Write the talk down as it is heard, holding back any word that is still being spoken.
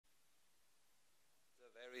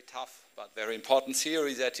very tough but very important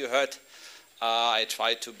theory that you heard. I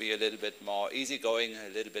tried to be a little bit more easygoing,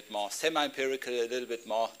 a little bit more semi-empirical, a little bit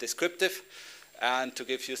more descriptive, and to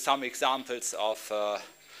give you some examples of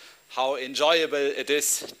how enjoyable it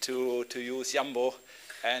is to use Yambo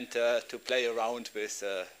and to play around with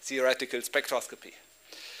theoretical spectroscopy.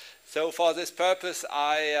 So for this purpose,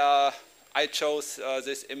 I chose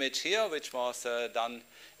this image here, which was done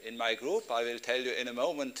in my group. I will tell you in a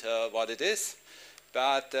moment what it is.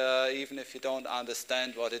 But even if you don't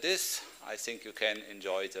understand what it is, I think you can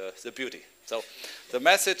enjoy the beauty. So the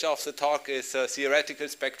message of the talk is theoretical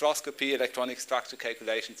spectroscopy, electronic structure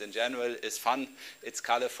calculations in general is fun, it's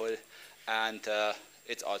colorful, and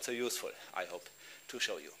it's also useful, I hope to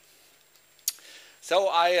show you. So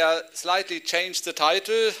I slightly changed the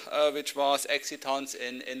title, which was excitons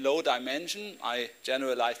in low dimension. I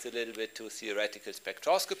generalized a little bit to theoretical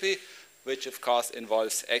spectroscopy, which of course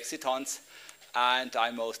involves excitons. And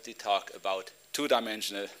I mostly talk about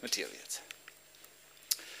two-dimensional materials.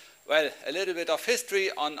 Well, a little bit of history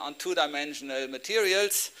on two-dimensional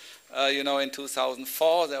materials. You know, in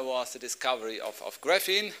 2004 there was the discovery of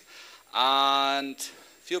graphene, and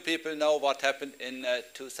few people know what happened in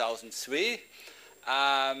 2003.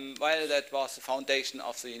 Well, that was the foundation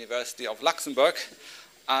of the University of Luxembourg,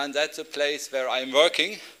 and that's a place where I'm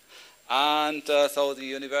working. And so the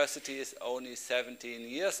university is only 17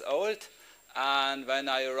 years old. And when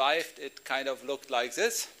I arrived, it kind of looked like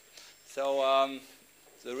this. So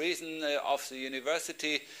the reason of the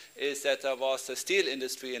university is that there was a steel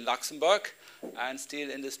industry in Luxembourg, and steel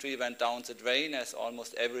industry went down the drain as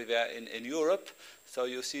almost everywhere in Europe. So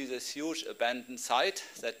you see this huge abandoned site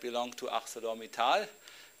that belonged to ArcelorMittal.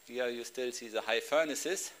 Here you still see the high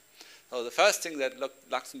furnaces. So the first thing that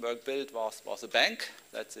Luxembourg built was a bank.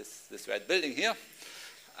 That's this red building here.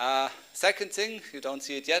 Second thing, you don't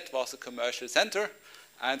see it yet, was a commercial center.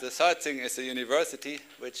 And the third thing is a university,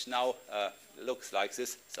 which now looks like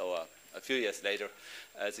this. So a few years later,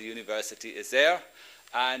 the university is there.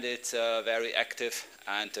 And it's very active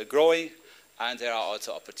and growing. And there are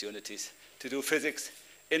also opportunities to do physics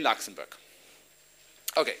in Luxembourg.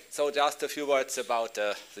 Okay, so just a few words about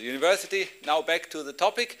the university. Now back to the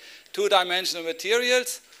topic, two-dimensional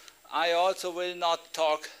materials. I also will not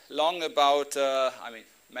talk long about,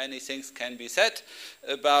 many things can be said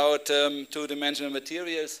about two-dimensional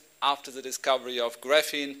materials. After the discovery of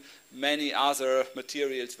graphene, many other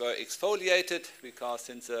materials were exfoliated, because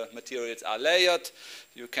since the materials are layered,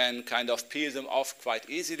 you can kind of peel them off quite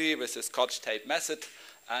easily with the Scotch tape method,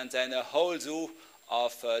 and then a whole zoo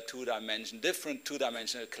of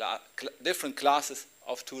different classes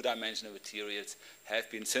of two-dimensional materials have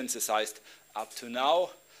been synthesized up to now.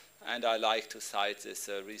 And I like to cite this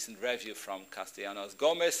recent review from Castellanos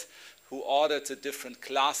Gomez, who ordered the different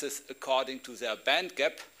classes according to their band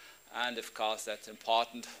gap. And of course, that's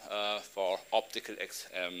important for optical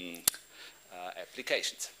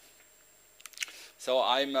applications. So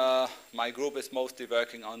my group is mostly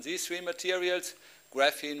working on these three materials: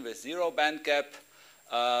 graphene with zero band gap,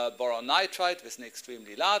 boron nitride with an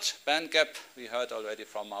extremely large band gap. We heard already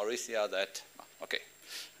from Mauricia that,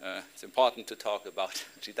 it's important to talk about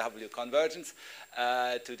GW convergence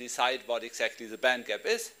to decide what exactly the band gap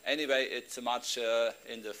is. Anyway, it's much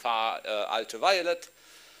in the far ultraviolet.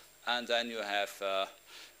 And then you have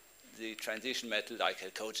the transition metal like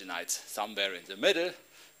chalcogenides somewhere in the middle.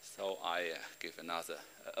 So I give another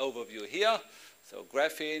overview here. So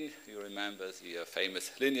graphene, you remember the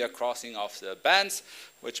famous linear crossing of the bands,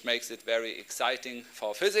 which makes it very exciting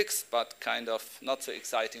for physics, but kind of not so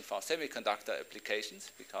exciting for semiconductor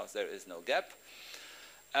applications, because there is no gap.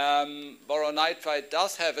 Boron nitride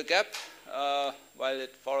does have a gap.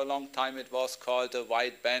 For a long time it was called a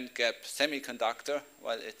wide band gap semiconductor.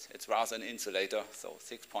 Well, it's rather an insulator, so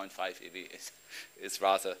 6.5 eV is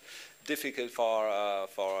rather difficult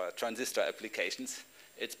for transistor applications.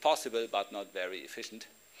 It's possible, but not very efficient.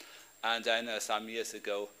 And then some years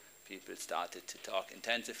ago, people started to talk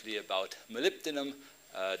intensively about molybdenum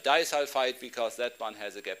disulfide, because that one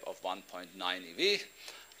has a gap of 1.9 eV.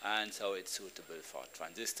 And so it's suitable for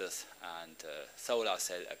transistors and solar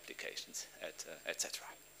cell applications, etc.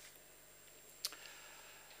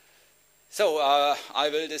 So I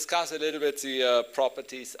will discuss a little bit the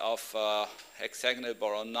properties of hexagonal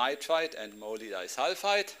boron nitride and moly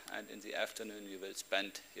disulfide, and in the afternoon you will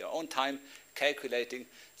spend your own time calculating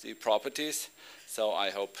the properties. So I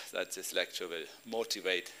hope that this lecture will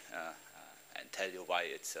motivate and tell you why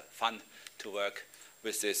it's fun to work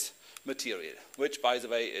with this material, which by the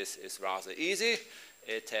way is rather easy.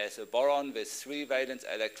 It has a boron with 3 valence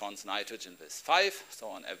electrons, nitrogen with 5. So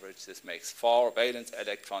on average, this makes 4 valence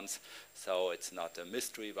electrons. So it's not a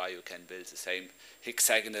mystery why you can build the same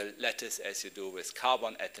hexagonal lattice as you do with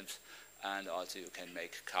carbon atoms. And also you can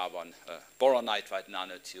make carbon boron nitride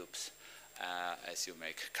nanotubes as you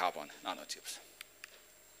make carbon nanotubes.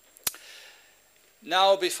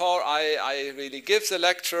 Now, before I really give the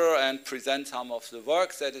lecture and present some of the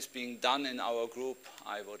work that is being done in our group,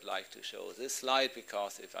 I would like to show this slide,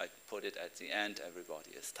 because if I put it at the end,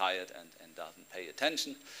 everybody is tired and doesn't pay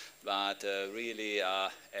attention. But really,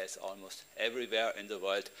 as almost everywhere in the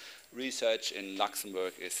world, research in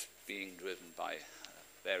Luxembourg is being driven by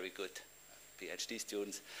very good PhD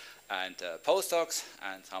students and postdocs,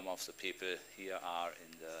 and some of the people here are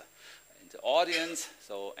in the audience.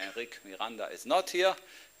 So Enrique Miranda is not here.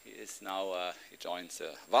 He is now, he joins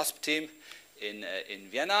the WASP team in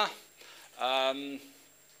Vienna.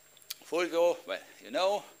 Fulvio, well, you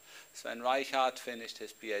know, Sven Reichhardt finished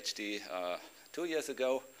his PhD 2 years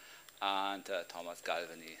ago, and Thomas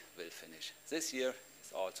Galvani will finish this year.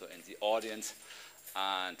 He's also in the audience,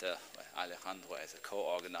 and well, Alejandro, as a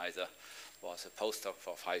co-organizer, was a postdoc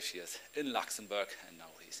for 5 years in Luxembourg, and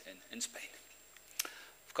now he's in Spain.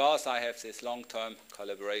 Of course, I have this long-term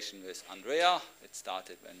collaboration with Andrea. It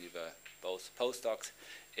started when we were both postdocs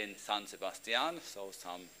in San Sebastian, so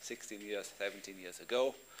some 16 years, 17 years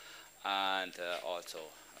ago. And also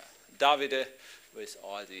Davide, with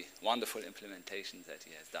all the wonderful implementations that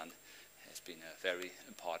he has done, has been a very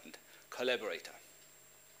important collaborator.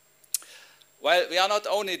 Well, we are not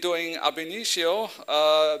only doing ab initio,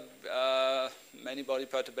 many-body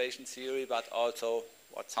perturbation theory, but also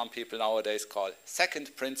what some people nowadays call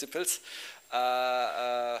second principles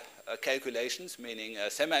calculations, meaning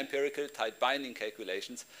semi-empirical tight binding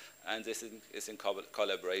calculations, and this is in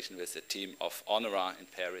collaboration with the team of Honora in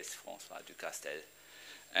Paris, François Ducastel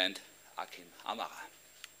and Akim Amara.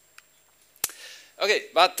 Okay,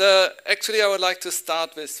 but actually I would like to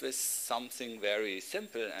start with something very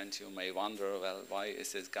simple, and you may wonder, well, why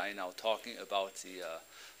is this guy now talking about the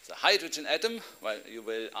hydrogen atom? Well, you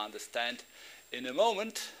will understand in a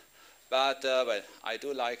moment, but well, I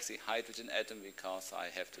do like the hydrogen atom because I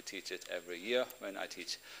have to teach it every year when I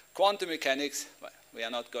teach quantum mechanics. Well, we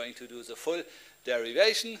are not going to do the full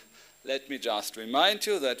derivation. Let me just remind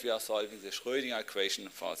you that we are solving the Schrödinger equation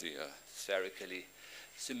for the spherically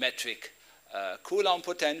symmetric Coulomb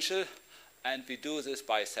potential, and we do this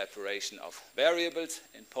by separation of variables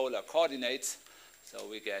in polar coordinates. So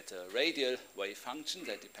we get a radial wave function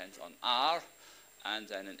that depends on r, and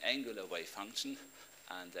then an angular wave function,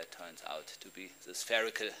 and that turns out to be the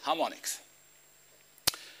spherical harmonics.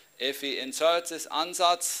 If we insert this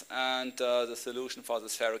ansatz and the solution for the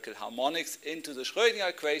spherical harmonics into the Schrödinger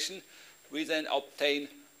equation, we then obtain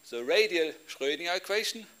the radial Schrödinger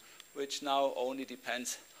equation, which now only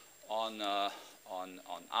depends on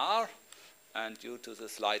r, and due to the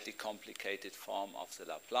slightly complicated form of the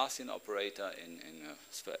Laplacian operator in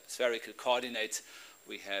spherical coordinates,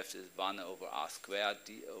 we have this 1 over r squared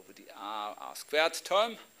d over the r squared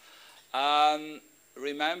term.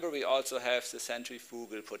 Remember, we also have the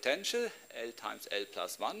centrifugal potential, L times L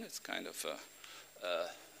plus 1. It's kind of a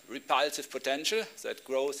repulsive potential that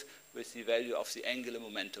grows with the value of the angular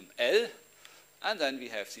momentum L. And then we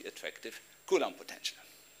have the attractive Coulomb potential.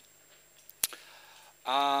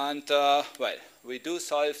 And, well, we do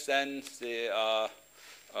solve then the,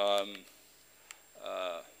 well,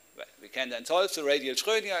 we can then solve the radial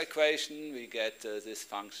Schrödinger equation. We get this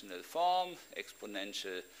functional form,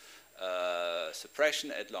 exponential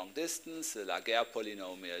suppression at long distance, the Ludger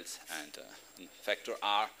polynomials, and factor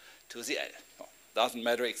r to the L. Well, doesn't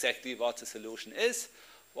matter exactly what the solution is.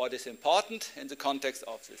 What is important in the context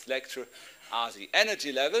of this lecture are the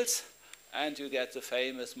energy levels, and you get the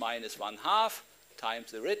famous minus 1/2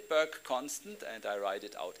 times the Rydberg constant, and I write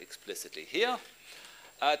it out explicitly here,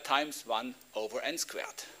 times 1 over n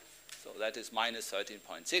squared. So that is minus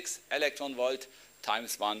 13.6 electron volt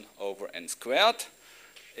times 1 over n squared.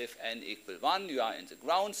 If n equal 1, you are in the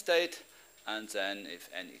ground state, and then if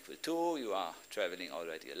n equal 2, you are traveling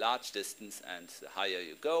already a large distance, and the higher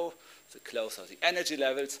you go, the closer the energy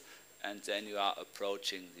levels, and then you are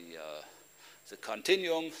approaching the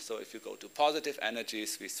continuum. So if you go to positive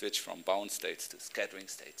energies, we switch from bound states to scattering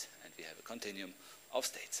states, and we have a continuum of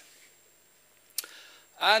states.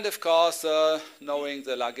 And of course, knowing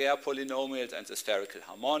the Ludger polynomials and the spherical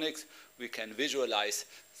harmonics, we can visualize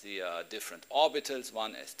the different orbitals,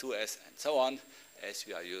 1s, 2s, and so on, as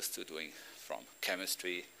we are used to doing from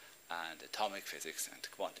chemistry and atomic physics and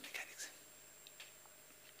quantum mechanics.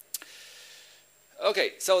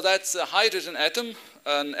 Okay, so that's a hydrogen atom,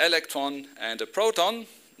 an electron and a proton.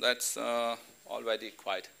 That's already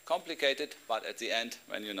quite complicated, but at the end,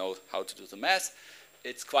 when you know how to do the math,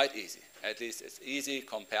 it's quite easy. At least it's easy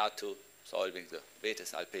compared to solving the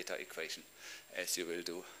Bethe-Salpeter equation, as you will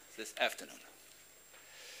do this afternoon.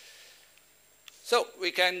 So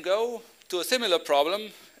we can go to a similar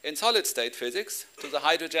problem in solid-state physics, to the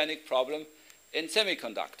hydrogenic problem in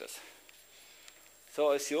semiconductors.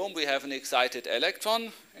 So assume we have an excited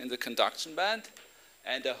electron in the conduction band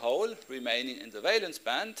and a hole remaining in the valence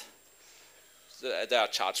band. So there are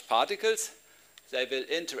charged particles. They will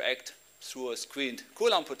interact through a screened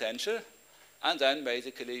Coulomb potential, and then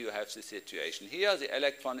basically you have the situation here. The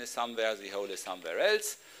electron is somewhere, the hole is somewhere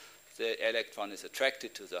else. The electron is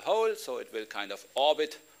attracted to the hole, so it will kind of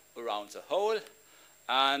orbit around the hole.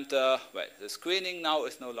 And well, the screening now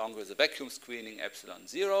is no longer the vacuum screening epsilon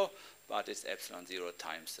 0, but it's epsilon 0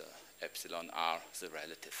 times epsilon r, the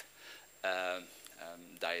relative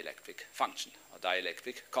dielectric function or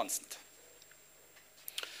dielectric constant.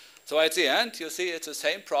 So at the end, you see it's the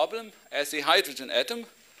same problem as the hydrogen atom,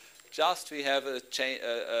 just we have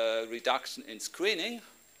a reduction in screening,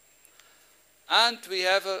 and we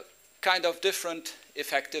have a kind of different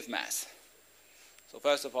effective mass. So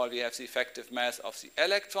first of all, we have the effective mass of the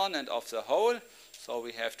electron and of the hole, so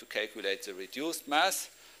we have to calculate the reduced mass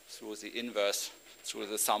through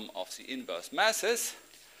the sum of the inverse masses.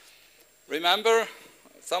 Remember,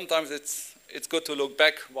 sometimes it's good to look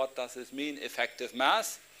back, what does this mean, effective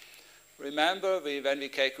mass? Remember, when we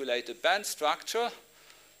calculate the band structure,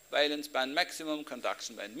 valence band maximum,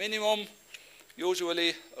 conduction band minimum,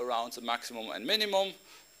 usually around the maximum and minimum,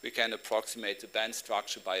 we can approximate the band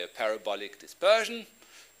structure by a parabolic dispersion.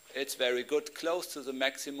 It's very good close to the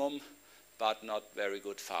maximum, but not very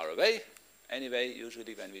good far away. Anyway,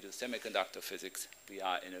 usually when we do semiconductor physics, we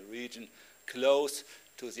are in a region close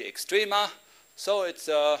to the extrema. So it's,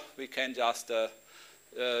 we can just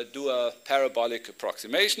do a parabolic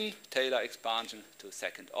approximation, Taylor expansion to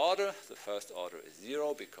second order. The first order is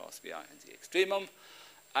 0 because we are in the extremum.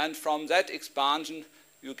 And from that expansion,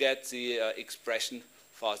 you get the expression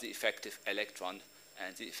for the effective electron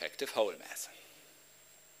and the effective hole mass.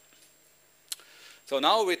 So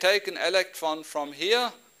now we take an electron from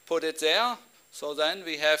here, put it there, so then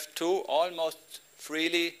we have two almost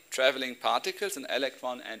freely traveling particles, an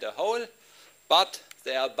electron and a hole, but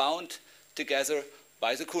they are bound together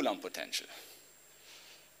by the Coulomb potential.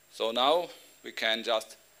 So now we can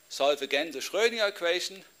just solve again the Schrödinger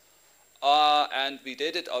equation, and we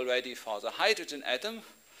did it already for the hydrogen atom.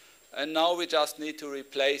 And now we just need to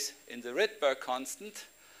replace in the Rydberg constant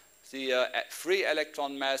the free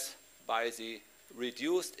electron mass by the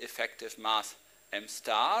reduced effective mass m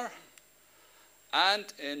star. And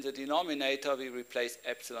in the denominator, we replace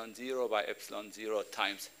epsilon 0 by epsilon 0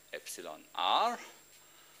 times epsilon r.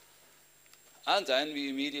 And then we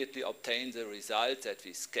immediately obtain the result that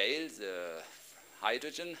we scale the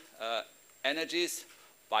hydrogen energies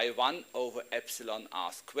by 1 over epsilon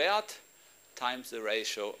r squared times the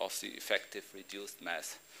ratio of the effective reduced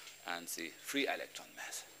mass and the free electron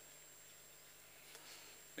mass.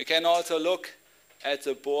 We can also look at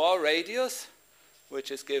the Bohr radius,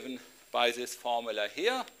 which is given by this formula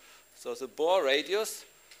here. So the Bohr radius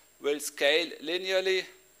will scale linearly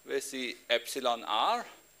with the epsilon r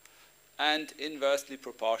and inversely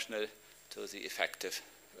proportional to the effective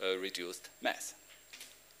reduced mass.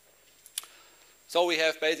 So we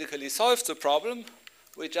have basically solved the problem.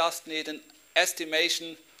 We just need an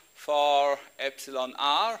estimation for epsilon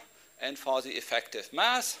r and for the effective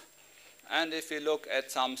mass. And if we look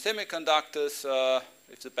at some semiconductors,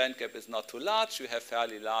 if the band gap is not too large, you have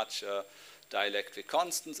fairly large dielectric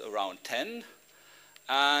constants around 10.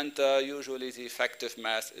 And usually the effective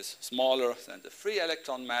mass is smaller than the free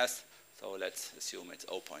electron mass. So let's assume it's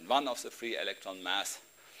 0.1 of the free electron mass.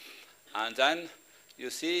 And then you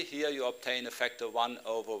see here you obtain a factor 1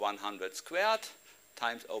 over 100 squared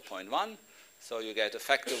times 0.1. So you get a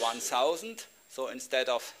factor 1000. So instead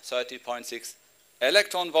of 30.6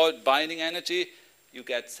 electron volt binding energy, you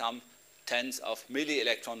get some tens of milli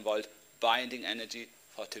electron volt binding energy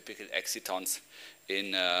for typical excitons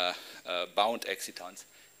in bound excitons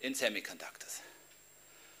in semiconductors.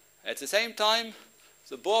 At the same time,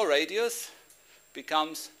 the Bohr radius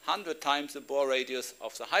becomes 100 times the Bohr radius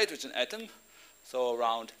of the hydrogen atom, so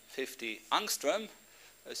around 50 angstrom,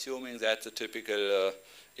 assuming that the typical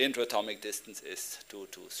intraatomic distance is 2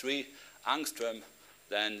 to 3 angstrom,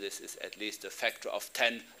 then this is at least a factor of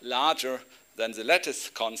 10 larger than the lattice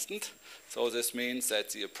constant. So this means that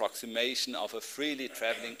the approximation of a freely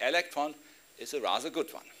traveling electron is a rather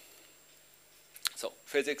good one. So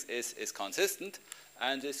physics is consistent,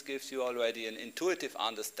 and this gives you already an intuitive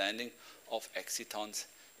understanding of excitons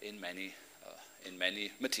in many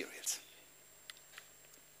materials.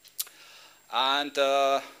 And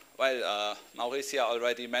Mauricia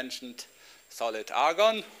already mentioned solid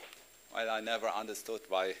argon. Well, I never understood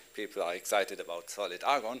why people are excited about solid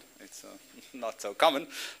argon. It's not so common,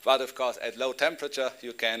 but of course at low temperature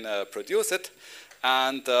you can produce it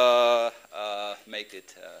and make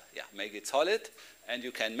it solid, and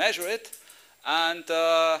you can measure it. And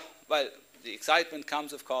well, the excitement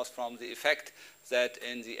comes of course from the effect that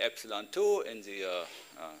in the epsilon 2, in the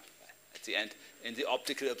at the end, in the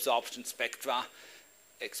optical absorption spectra,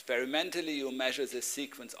 experimentally you measure this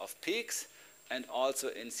sequence of peaks, and also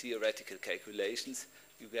in theoretical calculations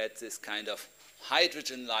you get this kind of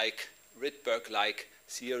hydrogen-like, Rydberg-like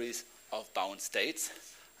series of bound states.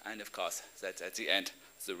 And of course that's at the end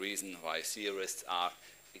the reason why theorists are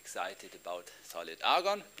excited about solid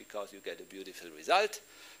argon, because you get a beautiful result,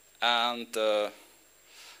 and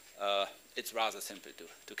it's rather simple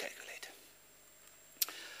to calculate.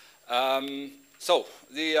 So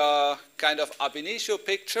the kind of ab initio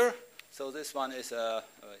picture, so this one is an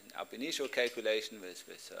ab initio calculation with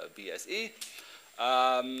BSE.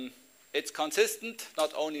 It's consistent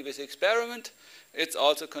not only with experiment, it's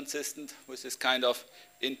also consistent with this kind of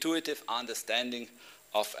intuitive understanding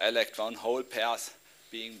of electron-hole pairs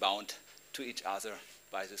being bound to each other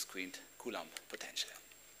by the screened Coulomb potential.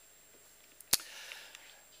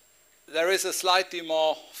 There is a slightly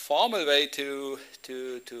more formal way to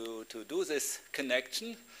do this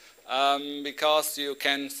connection, because you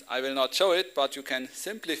can, I will not show it, but you can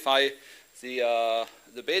simplify the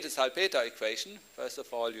beta-salpeter equation. First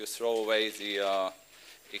of all, you throw away the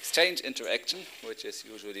exchange interaction, which is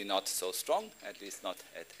usually not so strong, at least not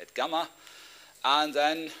at gamma. And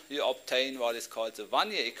then you obtain what is called the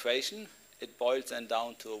Wannier equation. It boils then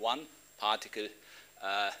down to a one-particle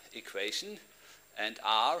equation. And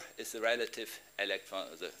R is the relative electron,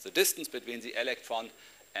 the distance between the electron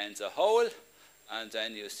and the hole. And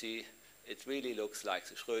then you see it really looks like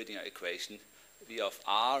the Schrödinger equation. V of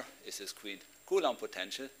R is the screened Coulomb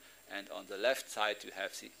potential. And on the left side, you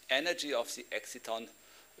have the energy of the exciton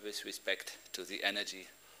with respect to the energy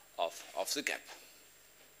of the gap.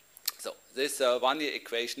 So this Wannier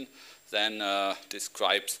equation then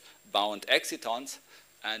describes bound excitons,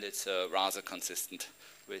 and it's rather consistent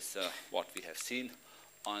with what we have seen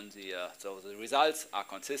on the, so the results are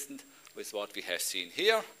consistent with what we have seen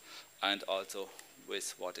here, and also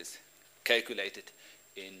with what is calculated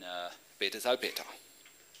in beta-salpeter.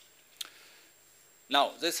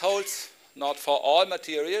 Now, this holds not for all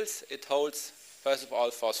materials. It holds, first of all,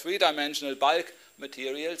 for three-dimensional bulk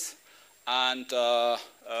materials, and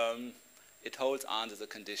it holds under the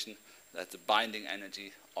condition that the binding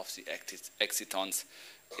energy of the excitons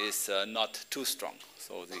is not too strong.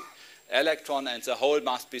 So the electron and the hole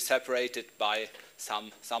must be separated by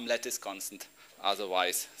some lattice constant,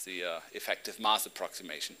 otherwise the effective mass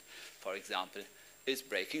approximation, for example, is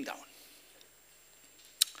breaking down.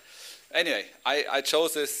 Anyway, I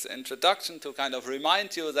chose this introduction to kind of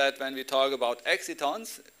remind you that when we talk about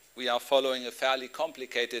excitons, we are following a fairly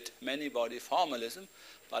complicated many-body formalism,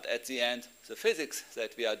 but at the end, the physics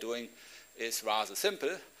that we are doing is rather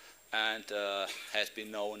simple and has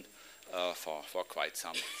been known for quite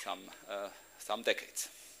some decades.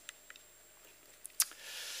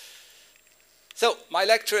 So my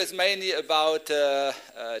lecture is mainly about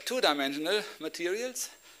two-dimensional materials.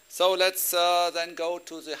 So let's then go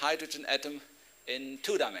to the hydrogen atom in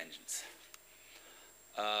 2 dimensions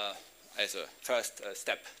as a first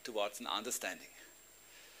step towards an understanding.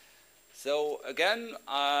 So again,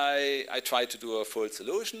 I tried to do a full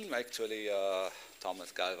solution. Actually,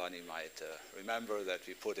 Thomas Galvani might remember that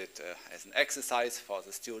we put it as an exercise for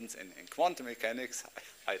the students in quantum mechanics.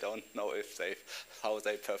 I don't know how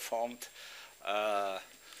they performed,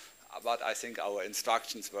 but I think our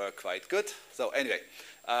instructions were quite good. So anyway,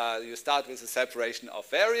 you start with a separation of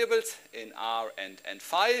variables in R and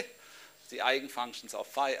phi. The eigenfunctions of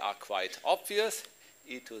phi are quite obvious,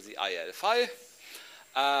 e to the IL phi,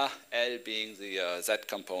 L being the z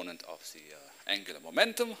component of the angular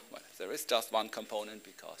momentum. Well, there is just one component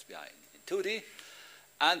because we are in 2D.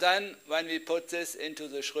 And then when we put this into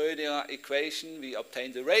the Schrödinger equation, we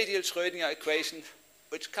obtain the radial Schrödinger equation,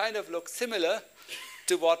 which kind of looks similar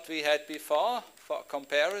to what we had before for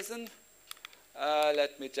comparison.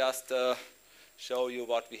 Let me just show you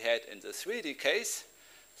what we had in the 3D case.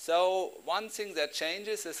 So one thing that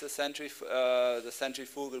changes is the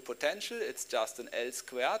centrifugal potential. It's just an L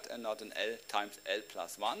squared and not an L times L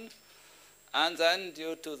plus 1. And then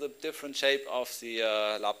due to the different shape of the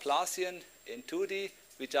Laplacian in 2D,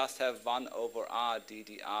 we just have 1 over r d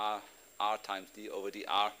dr, r times d over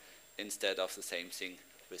dr, instead of the same thing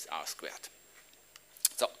with r squared.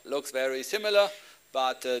 So looks very similar,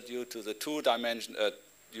 but due to the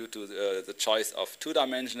the choice of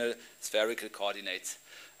two-dimensional spherical coordinates,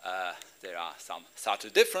 there are some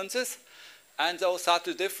subtle differences. And those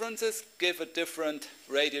subtle differences give a different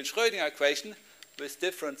radial Schrödinger equation with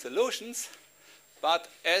different solutions. But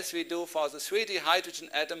as we do for the 3D hydrogen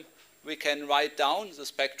atom, we can write down the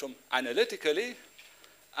spectrum analytically,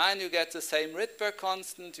 and you get the same Rydberg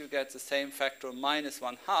constant, you get the same factor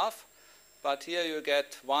 -1/2, but here you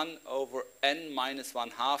get 1 over n minus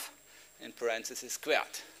 1/2 in parentheses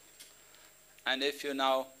squared. And if you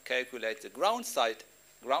now calculate the ground state,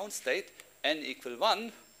 n equal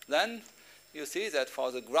 1, then you see that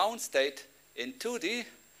for the ground state in 2D,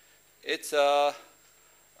 it's a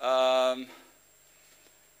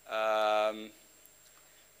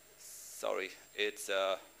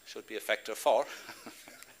should be a factor 4.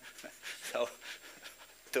 So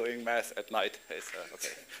doing math at night is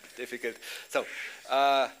difficult. So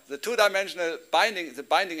the two-dimensional binding, the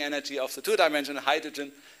binding energy of the two-dimensional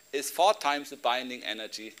hydrogen is 4 times the binding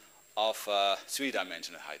energy of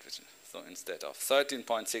three-dimensional hydrogen. So instead of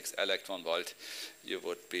 13.6 electron volt, you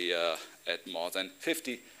would be at more than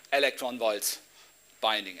 50 electron volts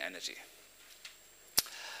binding energy.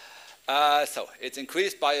 So it's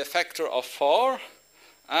increased by a factor of 4.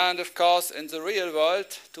 And of course, in the real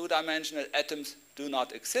world, two-dimensional atoms do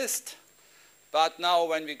not exist. But now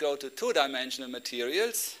when we go to two-dimensional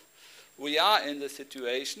materials, we are in the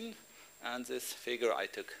situation, and this figure I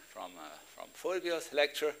took from Fulvio's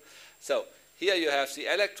lecture. So here you have the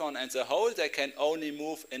electron and the hole. They can only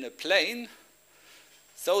move in a plane.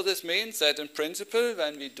 So this means that in principle,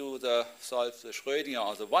 when we do solve the Schrödinger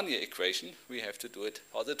or the one-year equation, we have to do it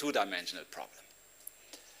for the two-dimensional problem.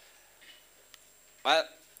 Well,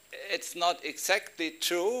 it's not exactly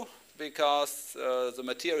true, because the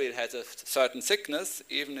material has a certain thickness,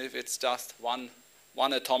 even if it's just one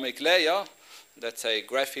atomic layer, let's say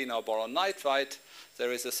graphene or boron nitride,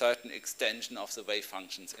 there is a certain extension of the wave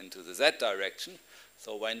functions into the z direction.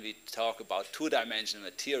 So when we talk about two-dimensional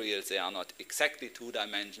materials, they are not exactly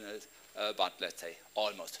two-dimensional, but let's say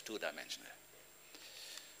almost two-dimensional.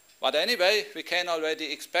 But anyway, we can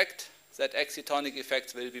already expect that excitonic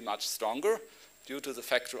effects will be much stronger due to the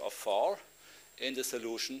factor of 4 in the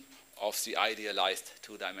solution of the idealized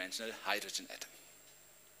two-dimensional hydrogen atom.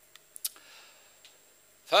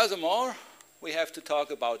 Furthermore, we have to talk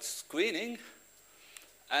about screening.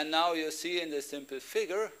 And now you see in this simple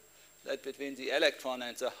figure that between the electron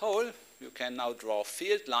and the hole, you can now draw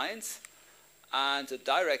field lines. And the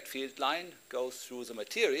direct field line goes through the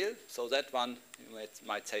material. So that one, you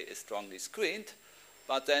might say, is strongly screened.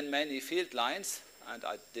 But then many field lines, and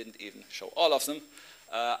I didn't even show all of them,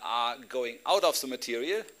 are going out of the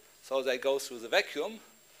material. So they go through the vacuum.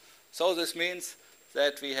 So this means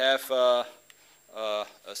that we have a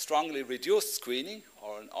strongly reduced screening,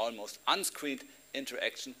 or an almost unscreened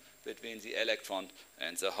interaction between the electron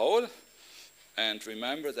and the hole. And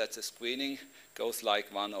remember that the screening goes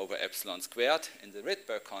like 1 over epsilon squared in the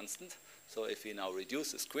Rydberg constant. So if we now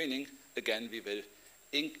reduce the screening, again we will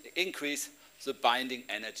increase the binding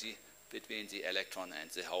energy between the electron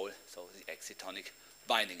and the hole, so the excitonic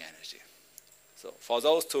binding energy. So for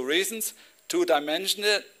those two reasons,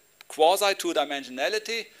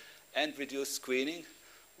 quasi-two-dimensionality and reduced screening,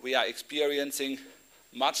 we are experiencing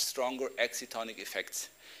much stronger excitonic effects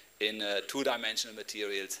in two-dimensional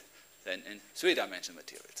materials than in three-dimensional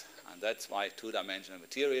materials. And that's why two-dimensional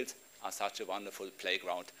materials are such a wonderful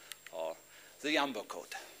playground for the Yambo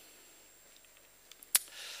code.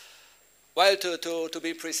 Well, to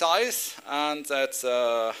be precise, and that's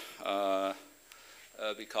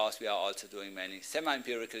because we are also doing many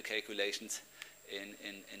semi-empirical calculations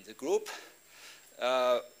in the group.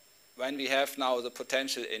 When we have now the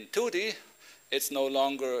potential in 2D, it's no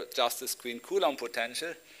longer just a screen Coulomb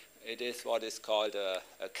potential. It is what is called a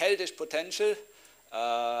Keldysh potential.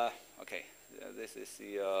 This is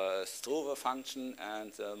the Struve function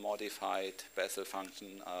and the modified Bessel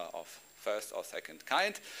function of first or second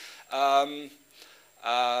kind. And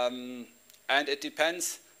it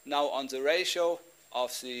depends now on the ratio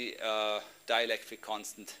of the dielectric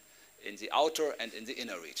constant in the outer and in the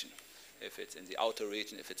inner region. If it's in the outer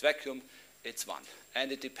region, if it's vacuum, it's 1.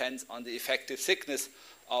 And it depends on the effective thickness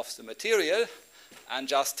of the material. And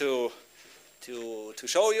just to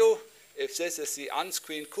show you, if this is the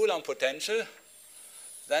unscreened Coulomb potential,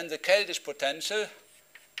 then the Keldysh potential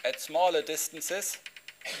at smaller distances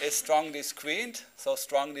is strongly screened, so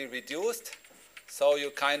strongly reduced. So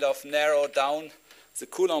you kind of narrow down the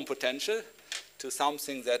Coulomb potential to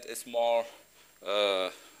something that is more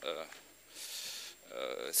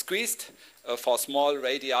squeezed for small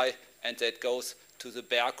radii, and that goes to the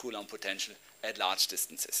bare Coulomb potential at large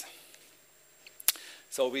distances.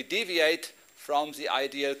 So we deviate from the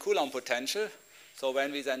ideal Coulomb potential. So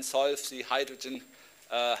when we then solve the hydrogenic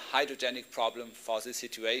problem for this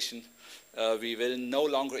situation, we will no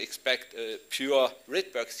longer expect a pure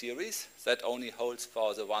Rydberg series that only holds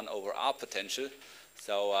for the 1 over r potential.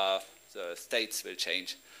 So the states will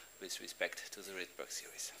change with respect to the Rydberg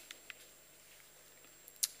series.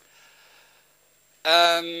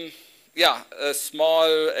 Yeah, a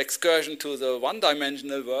small excursion to the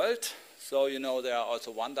one-dimensional world. So you know there are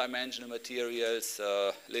also one-dimensional materials,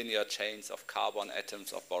 linear chains of carbon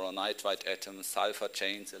atoms, of boron nitride atoms, sulfur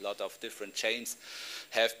chains. A lot of different chains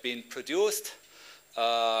have been produced.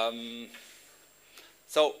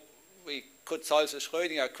 So we could solve the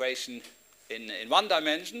Schrödinger equation in one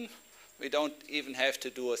dimension. We don't even have to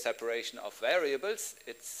do a separation of variables.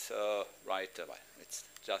 It's it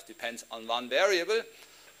just depends on one variable.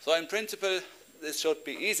 So in principle, this should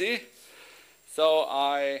be easy. So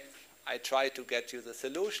I tried to get you the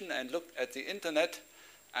solution and looked at the internet,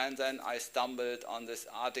 and then I stumbled on this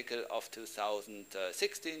article of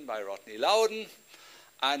 2016 by Rodney Loudon,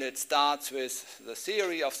 and it starts with the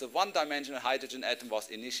theory of the one-dimensional hydrogen atom was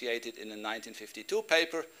initiated in a 1952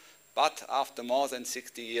 paper, but after more than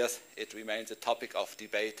 60 years it remains a topic of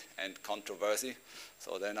debate and controversy.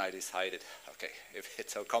 So then I decided, okay, if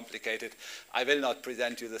it's so complicated, I will not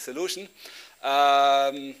present you the solution.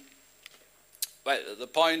 Well, the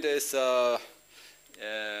point is, well,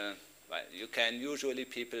 you can usually,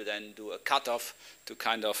 people then do a cutoff to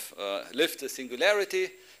kind of lift the singularity.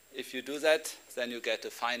 If you do that, then you get a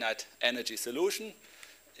finite energy solution.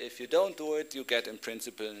 If you don't do it, you get in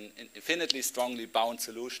principle an infinitely strongly bound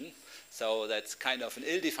solution. So that's kind of an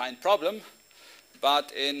ill-defined problem.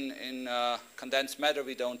 But in condensed matter,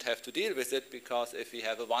 we don't have to deal with it, because if we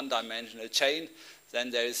have a one-dimensional chain, then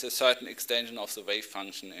there is a certain extension of the wave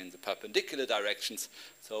function in the perpendicular directions.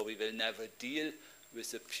 So we will never deal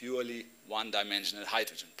with a purely one-dimensional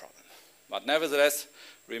hydrogen problem. But nevertheless,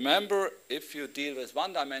 remember, if you deal with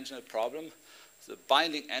one-dimensional problem, the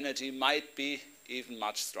binding energy might be even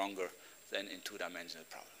much stronger than in two-dimensional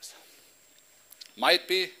problems. Might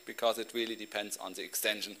be, because it really depends on the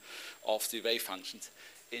extension of the wave functions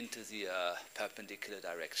into the perpendicular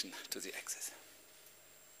direction to the axis.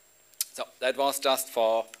 So that was just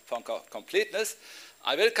for completeness.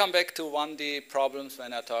 I will come back to 1D problems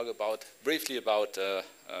when I talk briefly about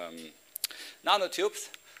nanotubes,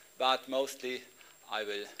 but mostly I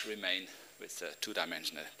will remain with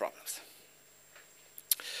two-dimensional problems.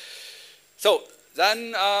 So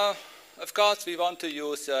then, of course, we want to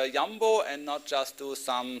use Jumbo and not just do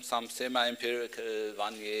some semi-empirical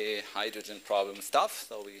one-year hydrogen problem stuff.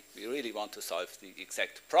 So we really want to solve the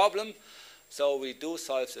exact problem. So we do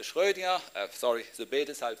solve the the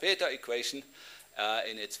Bethe-Salpeter equation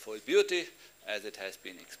in its full beauty, as it has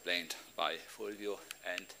been explained by Fulvio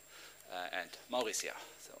and Mauricia.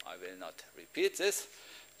 So I will not repeat this,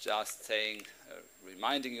 just saying,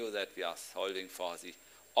 reminding you that we are solving for the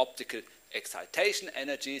optical excitation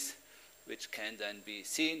energies, which can then be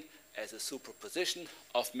seen as a superposition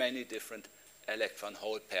of many different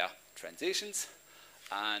electron-hole pair transitions,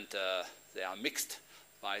 and they are mixed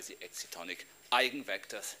by the excitonic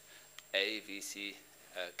eigenvectors A, V, C,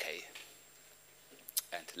 K,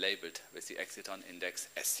 and labeled with the exciton index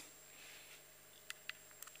S.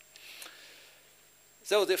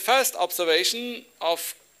 So the first observation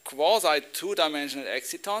of quasi-two-dimensional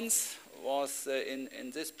excitons was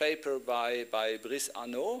in this paper by Brice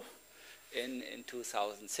Arnaud in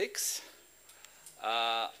 2006.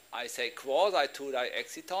 I say quasi-two-di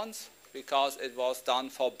excitons because it was done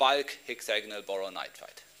for bulk hexagonal boron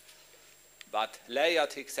nitride, but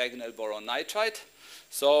layered hexagonal boron nitride.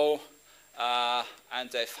 So, and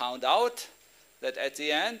they found out that at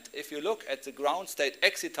the end, if you look at the ground state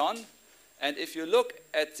exciton, and if you look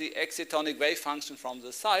at the excitonic wave function from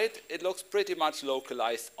the side, it looks pretty much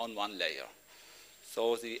localized on one layer.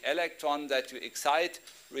 So the electron that you excite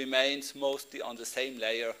remains mostly on the same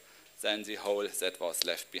layer than the hole that was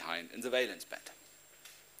left behind in the valence band.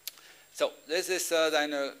 So this is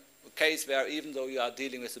then a case where, even though you are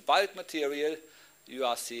dealing with a bulk material, you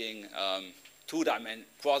are seeing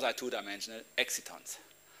quasi-two-dimensional excitons.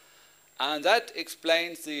 And that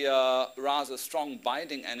explains the rather strong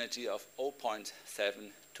binding energy of 0.72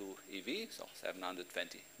 eV, so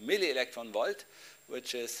 720 millielectron volt,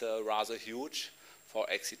 which is rather huge for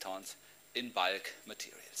excitons in bulk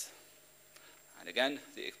materials. And again,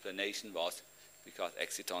 the explanation was because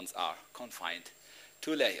excitons are confined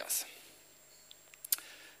two layers.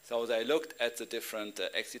 So they looked at the different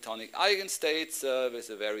excitonic eigenstates with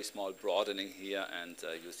a very small broadening here, and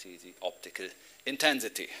you see the optical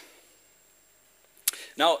intensity.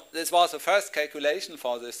 Now, this was the first calculation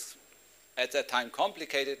for this, at that time,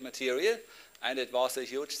 complicated material, and it was a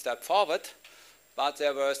huge step forward, but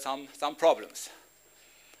there were some problems.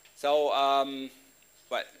 So,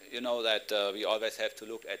 well, you know that we always have to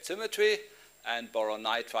look at symmetry, and boron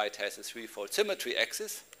nitride has a threefold symmetry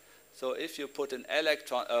axis. So if you put an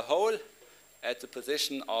electron, a hole at the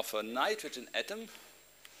position of a nitrogen atom,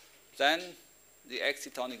 then the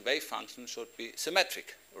excitonic wave function should be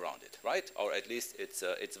symmetric around it, right? Or at least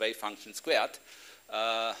its wave function squared,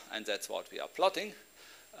 and that's what we are plotting.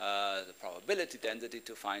 The probability density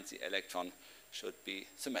to find the electron should be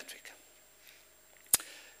symmetric.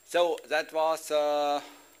 So that was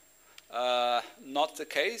not the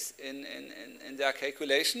case in their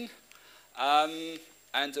calculation.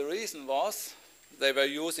 And the reason was they were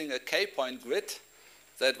using a k-point grid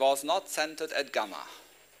that was not centered at gamma.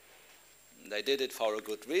 They did it for a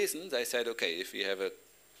good reason. They said, okay, if we have a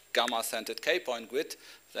gamma-centered k-point grid,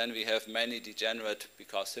 then we have many degenerate,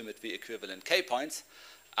 because symmetry equivalent k-points,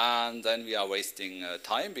 and then we are wasting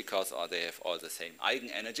time because they have all the same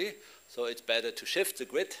eigenenergy. So it's better to shift the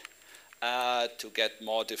grid to get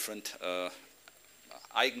more different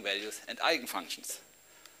eigenvalues and eigenfunctions.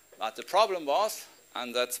 But the problem was,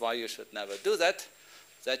 and that's why you should never do that,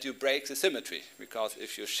 that you break the symmetry. Because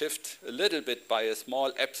if you shift a little bit by a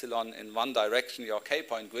small epsilon in one direction your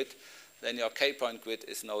k-point grid, then your k-point grid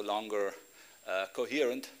is no longer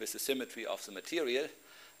coherent with the symmetry of the material.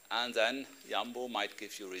 And then Jambo might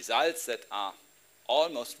give you results that are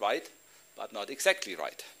almost right, but not exactly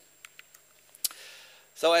right.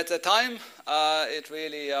 So at the time, it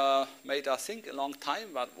really made us think a long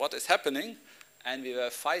time about what is happening. And we were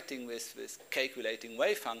fighting with calculating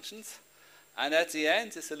wave functions. And at the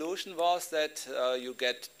end, the solution was that you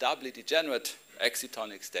get doubly degenerate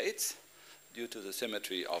excitonic states due to the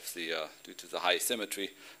symmetry of the, due to the high symmetry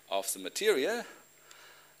of the material.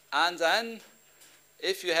 And then,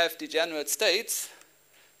 if you have degenerate states,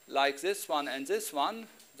 like this one and this one,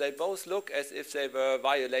 they both look as if they were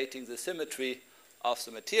violating the symmetry of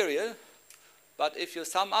the material. But if you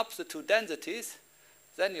sum up the two densities,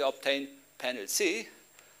 then you obtain panel C,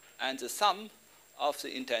 and the sum of the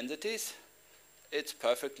intensities, it's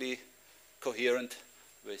perfectly coherent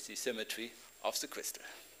with the symmetry of the crystal.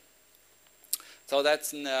 So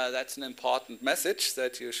that's an important message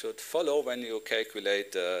that you should follow when you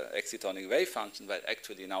calculate excitonic wave function. But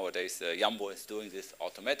actually nowadays Jambo is doing this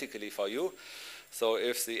automatically for you. So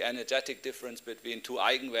if the energetic difference between two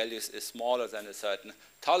eigenvalues is smaller than a certain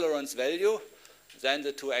tolerance value, then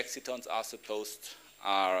the two excitons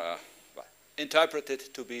are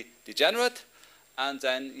interpreted to be degenerate, and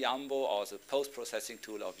then Jambo, or the post-processing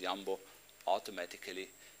tool of Jambo, automatically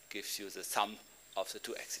gives you the sum of the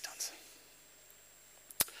two excitons.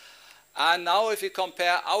 And now if we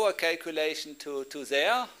compare our calculation to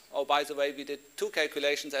their, oh, by the way, we did two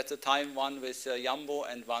calculations at the time, one with Jambo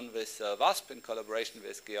and one with WASP in collaboration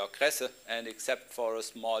with Georg Kresse, and except for a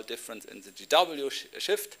small difference in the GW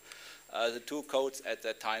shift, the two codes at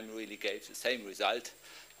that time really gave the same result.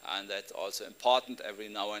 And that's also important every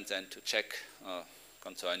now and then to check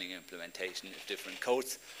concerning implementation if different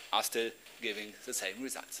codes are still giving the same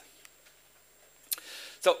results.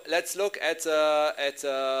 So let's look at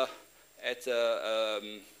the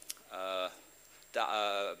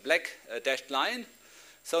black dashed line.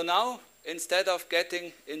 So now, instead of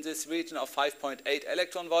getting in this region of 5.8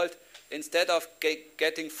 electron volt, instead of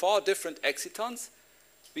getting 4 different excitons,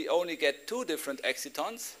 we only get 2 different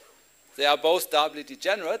excitons. They are both doubly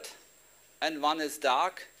degenerate, and one is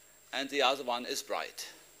dark and the other one is bright.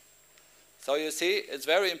 So you see, it's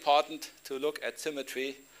very important to look at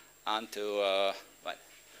symmetry and to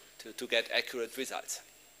get accurate results.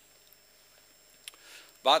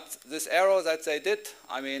 But this arrow that they did,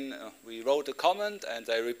 I mean, we wrote a comment and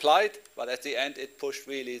they replied, but at the end it pushed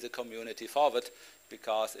really the community forward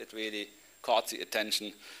because it really caught the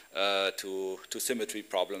attention to symmetry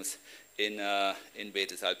problems in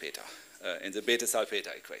beta salpeter, in the beta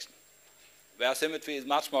salpeter equation, where symmetry is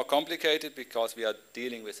much more complicated because we are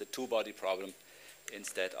dealing with a 2-body problem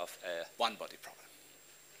instead of a 1-body problem.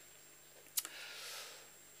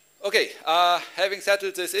 Okay, having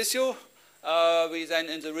settled this issue, we then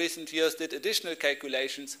in the recent years did additional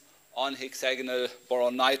calculations on hexagonal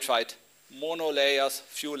boron nitride monolayers,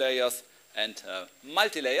 few layers, and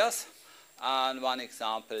multi-layers. And one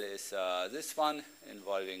example is this one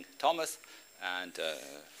involving Thomas and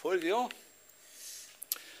Fulvio.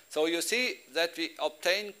 So you see that we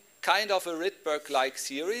obtain kind of a Rydberg-like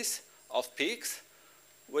series of peaks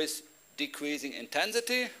with decreasing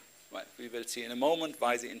intensity. Well, we will see in a moment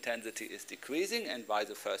why the intensity is decreasing and why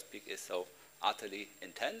the first peak is so utterly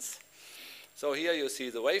intense. So here you see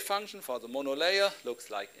the wave function for the monolayer,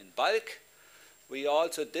 looks like in bulk. We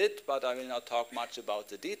also did, but I will not talk much about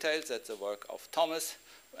the details, that's the work of Thomas,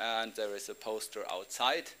 and there is a poster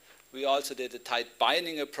outside. We also did a tight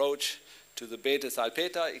binding approach to the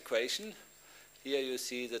beta-salpeter equation. Here you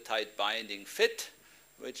see the tight binding fit,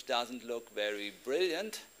 which doesn't look very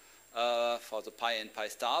brilliant for the pi and pi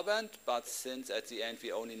star band, but since at the end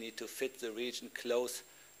we only need to fit the region close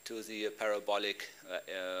to the parabolic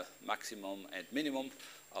maximum and minimum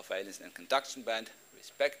of valence and conduction band,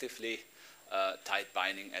 respectively, tight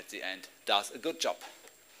binding at the end does a good job.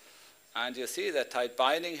 And you see that tight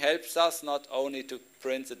binding helps us not only to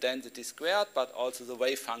print the density squared, but also the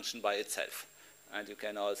wave function by itself. And you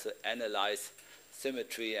can also analyze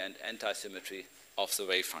symmetry and anti-symmetry of the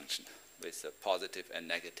wave function with the positive and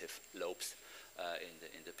negative lobes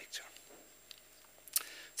in the picture.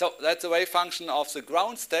 So that's the wave function of the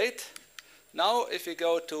ground state. Now if we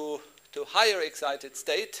go to higher excited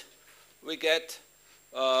state, we get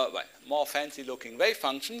well, more fancy looking wave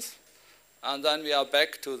functions. And then we are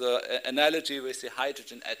back to the analogy with the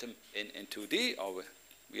hydrogen atom in 2D, or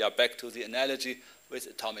we are back to the analogy with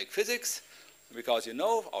atomic physics, because you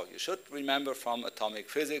know, or you should remember from atomic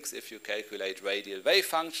physics, if you calculate radial wave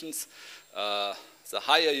functions, the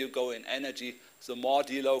higher you go in energy, the more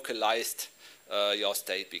delocalized your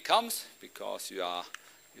state becomes, because you are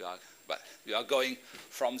going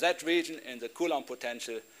from that region in the Coulomb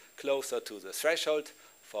potential closer to the threshold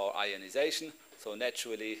for ionization. So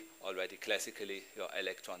naturally, already classically, your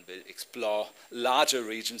electron will explore larger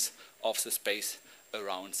regions of the space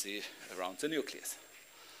around the nucleus.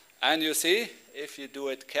 And you see, if you do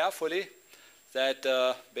it carefully, that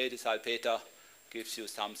beta-salpeter gives you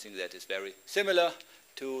something that is very similar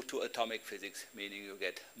to atomic physics, meaning you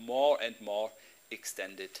get more and more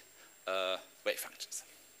extended wave functions.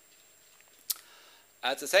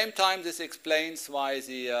 At the same time, this explains why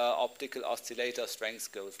the optical oscillator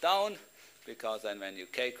strength goes down, because then when you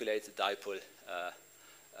calculate the dipole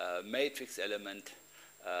matrix element,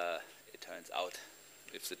 it turns out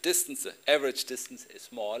if the distance, the average distance is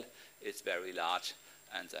small, it's very large,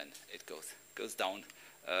 and then it goes down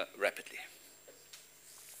rapidly.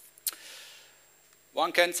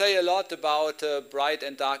 One can say a lot about bright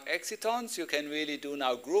and dark excitons. You can really do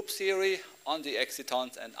now group theory on the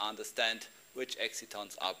excitons and understand which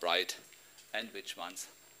excitons are bright and which ones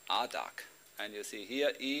are dark. And you see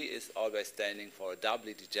here, E is always standing for a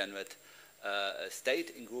doubly degenerate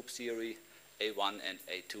state in group theory. A1 and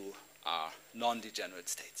A2 are non-degenerate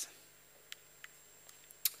states.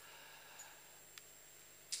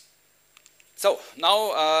 So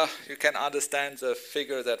now you can understand the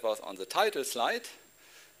figure that was on the title slide,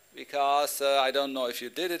 because I don't know if you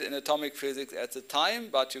did it in atomic physics at the time,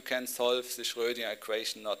 but you can solve the Schrödinger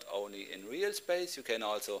equation not only in real space, you can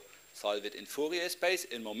also solve it in Fourier space,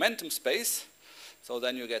 in momentum space. So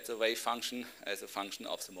then you get the wave function as a function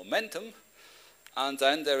of the momentum. And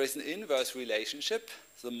then there is an inverse relationship.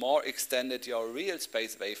 The more extended your real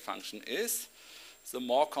space wave function is, the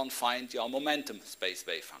more confined your momentum space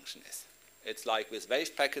wave function is. It's like with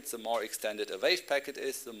wave packets, the more extended a wave packet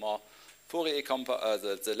is, the more Fourier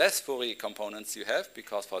the less Fourier components you have,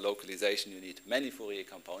 because for localization you need many Fourier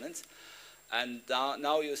components. And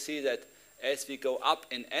now you see that as we go up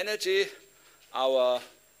in energy, our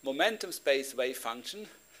momentum space wave function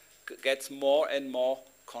gets more and more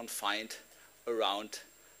confined around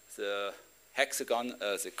the hexagon,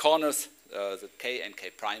 the corners, the K and K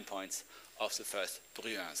prime points of the first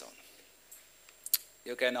Brillouin zone.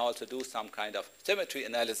 You can also do some kind of symmetry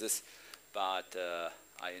analysis, but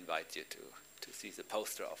I invite you to see the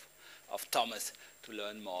poster of Thomas to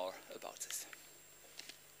learn more about this.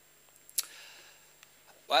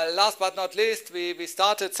 Well, last but not least, we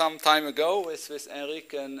started some time ago with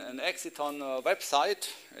Enrique an exciton website.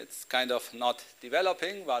 It's kind of not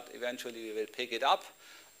developing, but eventually we will pick it up.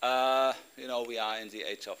 You know, we are in the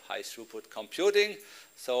age of high throughput computing,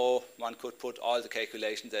 so one could put all the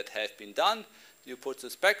calculations that have been done. You put the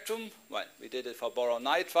spectrum, well, we did it for boron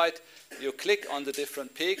nitride. You click on the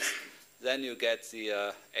different peaks, then you get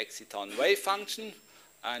the exciton wave function,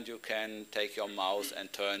 and you can take your mouse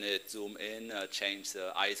and turn it, zoom in, change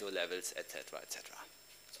the ISO levels, etc., etc.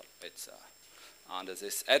 So it's under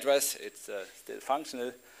this address, it's still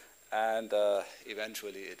functional, and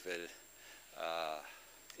eventually it will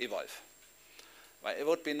evolve. Well, it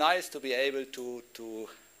would be nice to be able to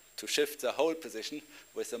shift the whole position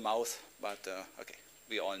with the mouse, but okay,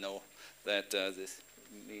 we all know that this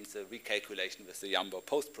means a recalculation with the Jumbo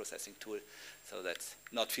post-processing tool. So that's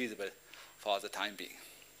not feasible for the time being.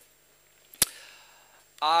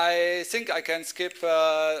 I think I can skip,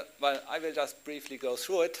 well, I will just briefly go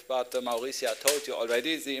through it, but Mauricia told you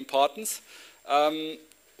already the importance.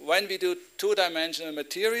 When we do two-dimensional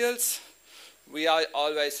materials, we are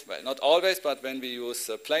always, well, not always, but when we use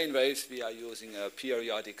plane waves, we are using a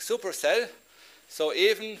periodic supercell. So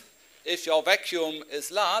even if your vacuum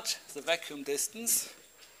is large, the vacuum distance,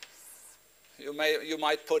 you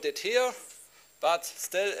might put it here, but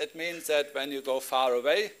still it means that when you go far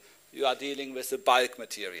away, you are dealing with a bulk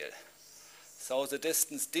material. So the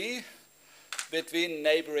distance d between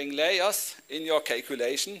neighboring layers in your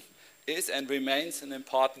calculation is and remains an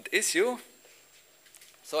important issue.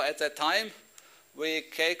 So at that time, we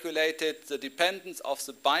calculated the dependence of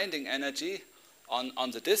the binding energy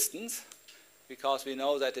on the distance, because we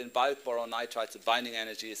know that in bulk boron nitride the binding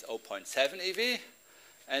energy is 0.7 eV.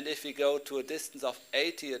 And if we go to a distance of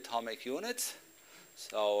 80 atomic units,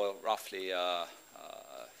 so roughly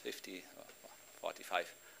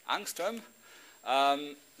 45 angstrom,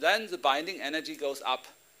 then the binding energy goes up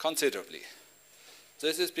considerably.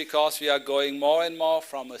 This is because we are going more and more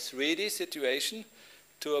from a 3D situation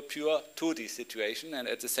to a pure 2D situation, and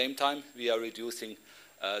at the same time we are reducing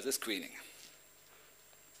the screening.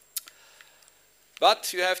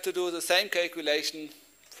 But you have to do the same calculation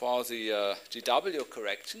for the GW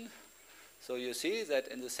correction. So you see that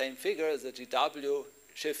in the same figure the GW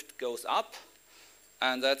shift goes up,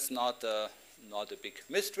 and that's not a big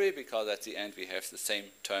mystery, because at the end we have the same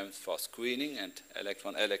terms for screening and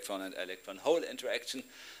electron-electron and electron-hole interaction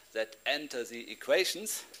that enter the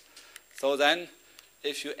equations. So then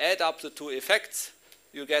if you add up the two effects,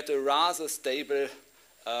 you get a rather stable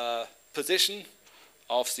position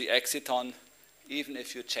of the exciton, even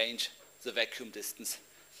if you change the vacuum distance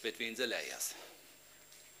between the layers.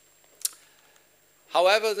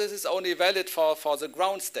 However, this is only valid for the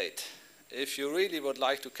ground state. If you really would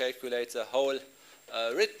like to calculate the whole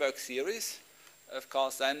Rydberg series, of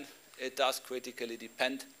course, then it does critically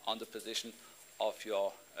depend on the position of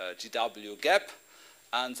your GW gap.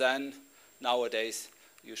 And then nowadays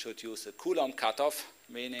you should use a Coulomb cutoff,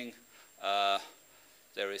 meaning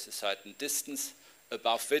there is a certain distance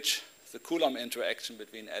above which the Coulomb interaction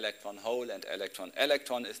between electron-hole and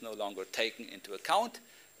electron-electron is no longer taken into account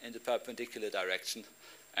in the perpendicular direction,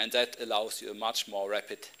 and that allows you a much more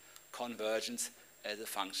rapid convergence as a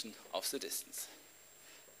function of the distance.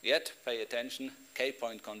 Yet, pay attention,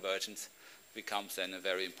 K-point convergence becomes then a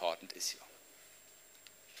very important issue.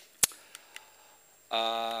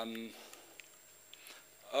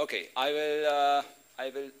 Okay, I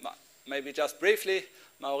will maybe just briefly,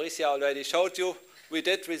 Mauricia already showed you, we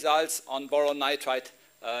did results on boron nitride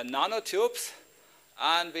nanotubes,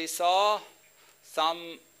 and we saw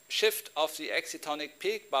some shift of the excitonic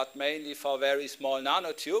peak, but mainly for very small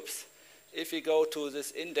nanotubes. If you go to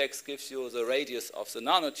this index, gives you the radius of the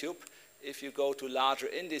nanotube. If you go to larger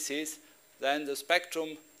indices, then the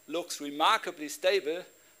spectrum looks remarkably stable,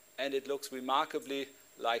 and it looks remarkably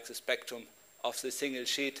like the spectrum of the single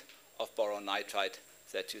sheet of boron nitride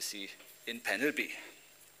that you see in panel B.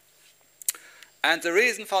 And the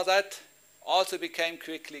reason for that also became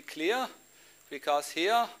quickly clear, because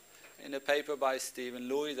here, in a paper by Stephen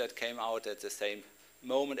Louis that came out at the same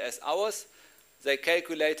moment as ours, they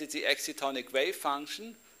calculated the excitonic wave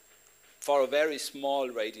function for a very small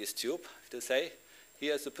radius tube, to say.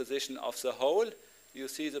 Here's the position of the hole. You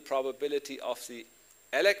see the probability of the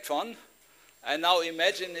electron. And now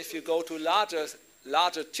imagine if you go to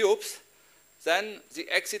larger tubes, then the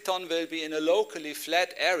exciton will be in a locally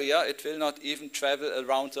flat area. It will not even travel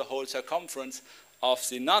around the whole circumference of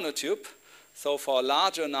the nanotube. So for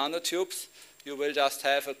larger nanotubes, you will just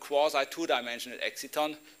have a quasi-two-dimensional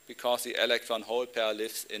exciton, because the electron-hole pair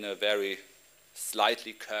lives in a very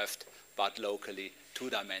slightly curved but locally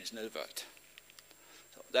two-dimensional world.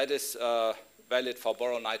 So that is valid for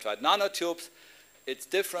boron nitride nanotubes. It's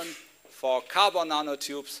different for carbon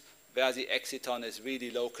nanotubes, where the exciton is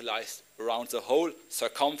really localized around the whole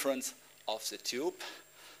circumference of the tube.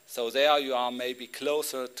 So there you are maybe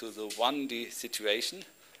closer to the 1D situation,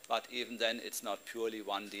 but even then it's not purely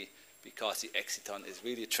 1D, because the exciton is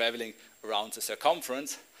really traveling around the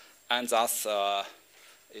circumference, and thus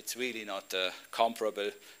it's really not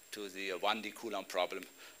comparable to the 1D Coulomb problem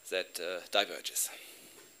that diverges.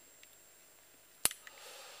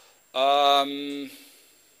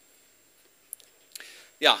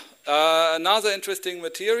 Another interesting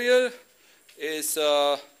material is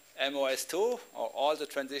MOS2, or all the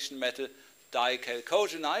transition metal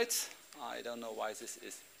dichalcogenides. I don't know why this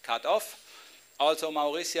is cut off. Also,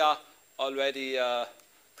 Mauricia already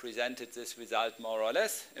presented this result more or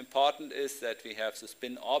less. Important is that we have the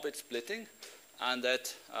spin-orbit splitting, and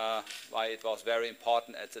that why it was very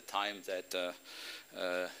important at the time that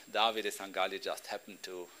Davide Sangalli just happened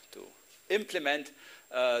to implement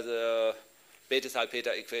the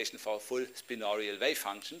Bethe-Salpeter equation for full spinorial wave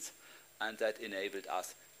functions, and that enabled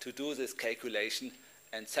us to do this calculation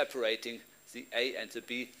and separating the A and the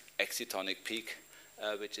B excitonic peak,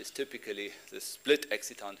 which is typically, the split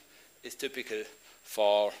exciton is typical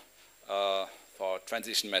for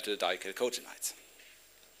transition metal dicalcogenides.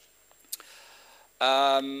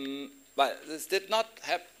 But this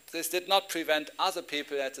did not prevent other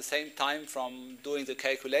people at the same time from doing the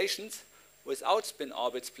calculations without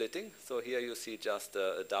spin-orbit splitting. So here you see just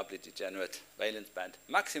a doubly degenerate valence band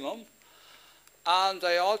maximum. And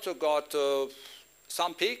they also got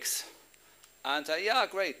some peaks. And yeah,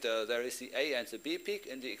 great, there is the A and the B peak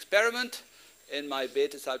in the experiment. In my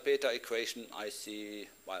Bethe-Salpeter equation, I see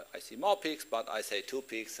more peaks, but I say 2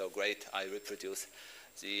 peaks, so great, I reproduce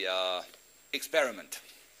the experiment.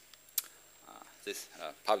 This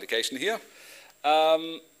publication here.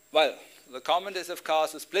 Well, the comment is, of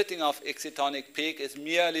course, the splitting of excitonic peak is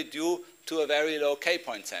merely due to a very low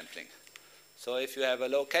K-point sampling. So if you have a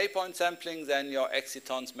low K-point sampling, then your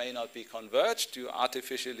excitons may not be converged. You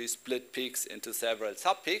artificially split peaks into several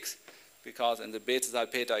sub-peaks, because in the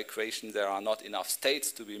Bethe-Salpeter equation there are not enough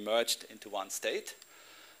states to be merged into one state.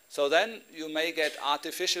 So then you may get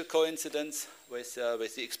artificial coincidence with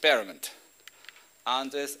the experiment.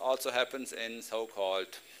 And this also happens in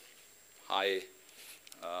so-called high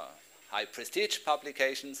prestige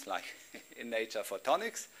publications like in Nature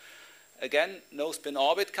Photonics. Again, no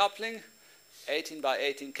spin-orbit coupling, 18 by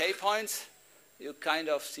 18 K-points. You kind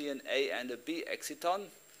of see an A and a B exciton.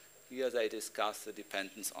 Here they discuss the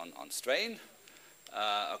dependence on strain.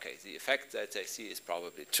 Okay, the effect that they see is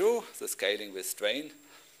probably true, the scaling with strain.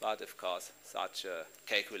 But of course, such a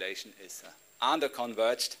calculation is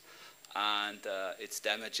under-converged, and it's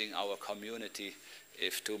damaging our community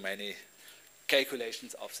if too many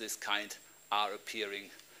calculations of this kind are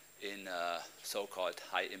appearing in so-called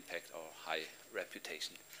high impact or high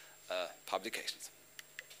reputation publications.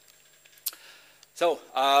 So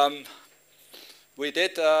we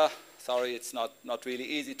did, sorry it's not really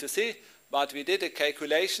easy to see, but we did a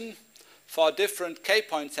calculation for different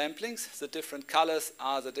K-point samplings. The different colors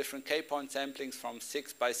are the different K-point samplings from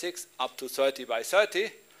 6 by 6 up to 30 by 30.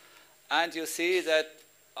 And you see that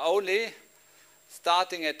only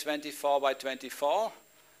starting at 24 by 24,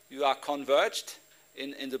 you are converged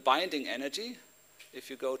in the binding energy. If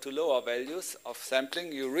you go to lower values of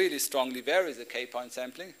sampling, you really strongly vary the K-point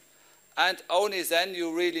sampling. And only then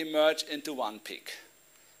you really merge into one peak.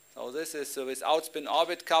 So this is without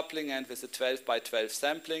spin-orbit coupling, and with the 12 by 12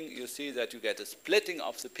 sampling, you see that you get a splitting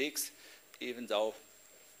of the peaks, even though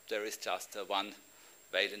there is just one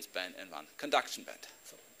valence band and one conduction band.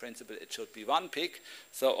 So in principle, it should be one peak.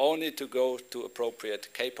 So only to go to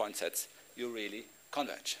appropriate K-point sets, you really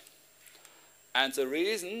converge. And the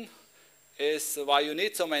reason is why you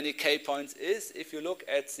need so many K-points is if you look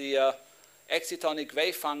at the excitonic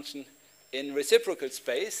wave function in reciprocal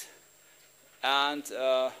space, and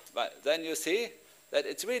then you see that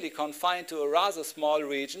it's really confined to a rather small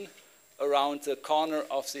region around the corner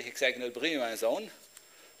of the hexagonal Brillouin zone.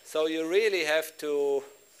 So you really have to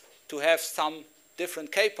have some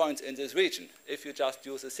different K-points in this region. If you just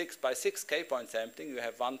use a 6 by 6 K-point sampling, you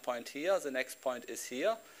have one point here, the next point is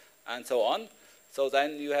here, and so on. So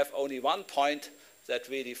then you have only one point that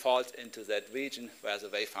really falls into that region where the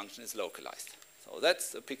wave function is localized. So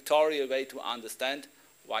that's a pictorial way to understand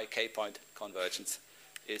why K-point convergence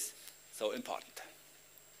is so important.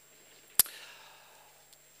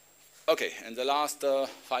 Okay, in the last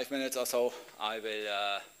 5 minutes or so, I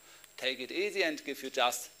will take it easy and give you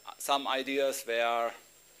just some ideas where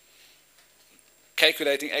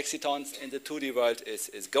calculating excitons in the 2D world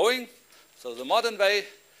is going. So the modern way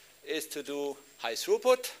is to do high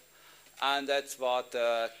throughput, and that's what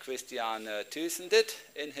Christian Thyssen did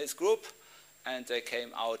in his group, and they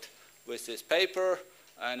came out with this paper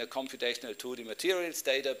and a computational 2D materials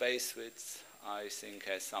database, which I think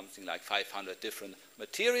has something like 500 different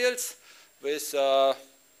materials with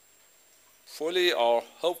fully or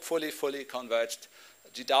hopefully fully converged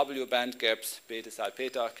GW band gaps,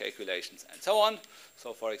 Bethe-Salpeter calculations, and so on.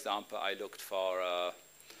 So for example, I looked for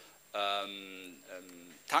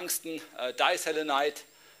tungsten diselenide,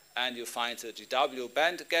 and you find the GW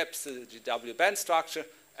band gaps, the GW band structure,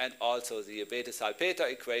 and also the Bethe-Salpeter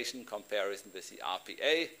equation comparison with the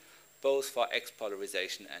RPA, both for X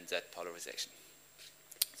polarization and Z polarization.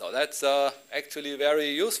 So that's actually a very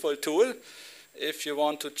useful tool if you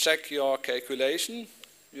want to check your calculation.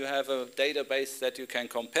 you have a database that you can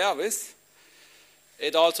compare with.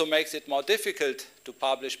 It also makes it more difficult to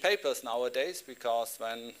publish papers nowadays, because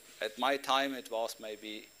when at my time it was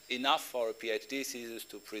maybe enough for a PhD thesis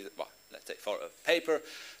to present, well, let's say for a paper,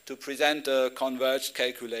 to present a converged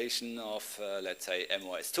calculation of, let's say,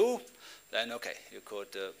 MOS2. Then, okay, you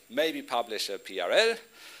could maybe publish a PRL,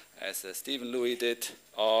 as Stephen Louis did,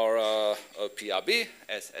 or a PRB,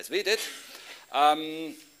 as we did,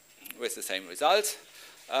 with the same results.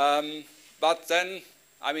 But then,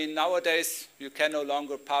 I mean, nowadays you can no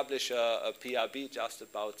longer publish a PRB just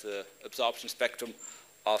about the absorption spectrum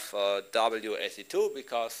of WSE2,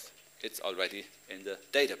 because it's already in the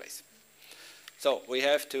database. So we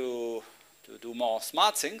have to do more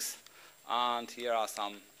smart things, and here are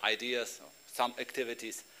some ideas, some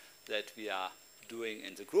activities that we are doing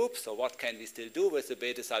in the group. So what can we still do with the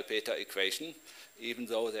Bethe-Salpeter equation, even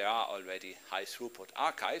though there are already high throughput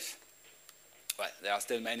archives? Well, there are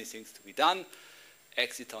still many things to be done.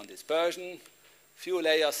 Exciton dispersion, few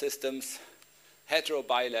layer systems,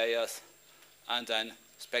 hetero-bilayers, and then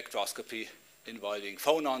spectroscopy involving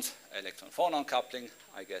phonons, electron-phonon coupling.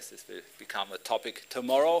 I guess this will become a topic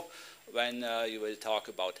tomorrow when you will talk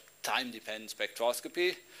about time-dependent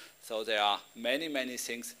spectroscopy. So there are many, many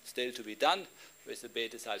things still to be done with the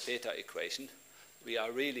Bethe-Salpeter equation. We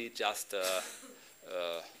are really just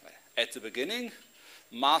at the beginning,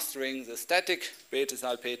 mastering the static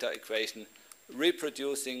Bethe-Salpeter equation,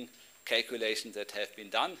 reproducing calculations that have been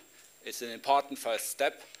done. It's an important first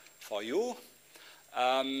step for you.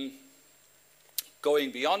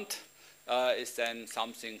 Going beyond is then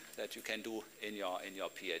something that you can do in your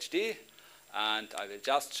PhD. And I will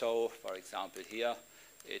just show, for example, here,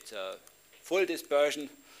 it's a full dispersion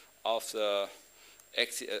of the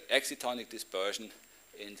excitonic dispersion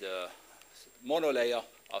in the monolayer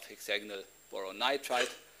of hexagonal boron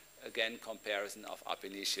nitride. Again, comparison of ab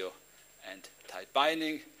initio and tight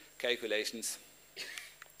binding calculations.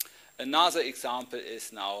 Another example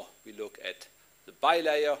is now we look at the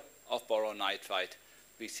bilayer of boron nitride.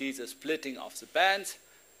 We see the splitting of the bands.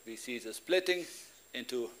 We see the splitting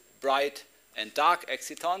into bright and dark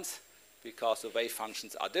excitons, because the wave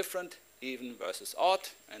functions are different, even versus odd.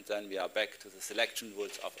 And then we are back to the selection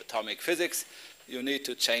rules of atomic physics. You need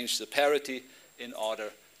to change the parity in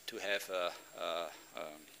order to have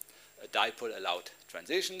a dipole allowed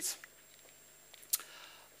transitions.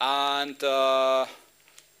 And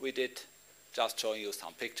we did, just showing you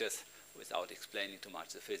some pictures without explaining too much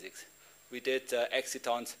the physics. We did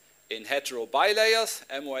excitons in hetero bilayers,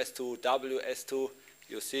 MOS2, WS2.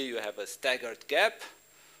 You see you have a staggered gap,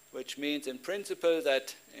 which means in principle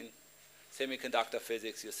that in semiconductor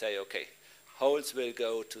physics you say, okay, holes will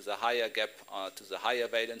go to the higher gap, to the higher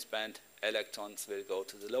valence band, electrons will go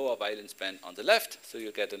to the lower valence band on the left, so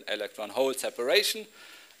you get an electron-hole separation,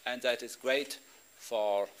 and that is great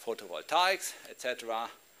for photovoltaics, etc.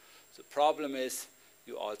 The problem is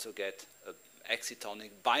you also get an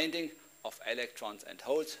excitonic binding of electrons and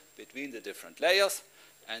holes between the different layers,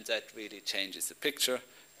 and that really changes the picture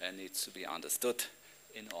and needs to be understood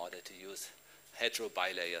in order to use hetero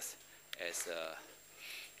bilayers as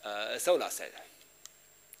a solar cell.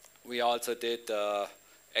 We also did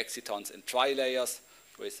excitons in trilayers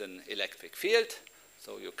with an electric field,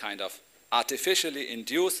 so you kind of artificially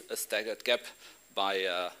induce a staggered gap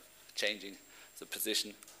by changing the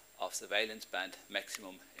position of the valence band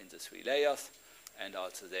maximum in the 3 layers, and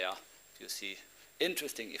also there you see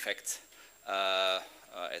interesting effects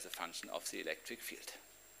as a function of the electric field.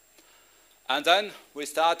 And then we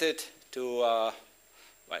started to, well,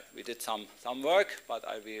 we did some work, but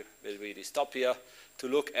I will really stop here to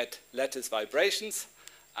look at lattice vibrations.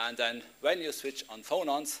 And then when you switch on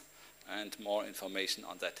phonons, and more information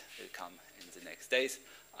on that will come in the next days,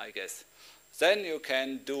 I guess, then you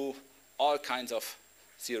can do all kinds of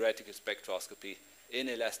theoretical spectroscopy in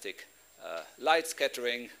elastic light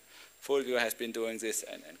scattering. Fulvio has been doing this,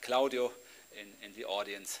 and Claudio in the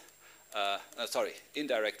audience.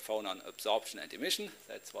 Indirect phonon absorption and emission.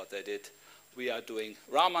 That's what they did. We are doing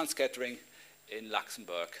Raman scattering in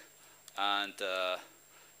Luxembourg, and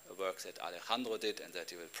work that Alejandro did, and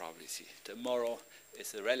that you will probably see tomorrow,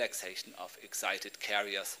 is the relaxation of excited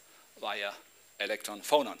carriers via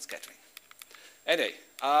electron-phonon scattering. Anyway,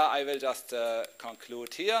 I will just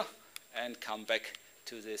conclude here and come back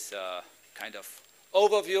to this kind of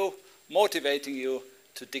overview, motivating you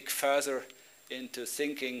to dig further into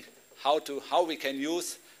thinking how we can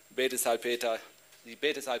use the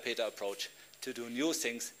Bethe-Salpeter approach to do new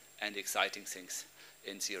things and exciting things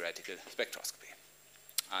in theoretical spectroscopy.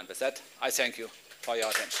 And with that, I thank you for your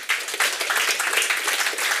attention.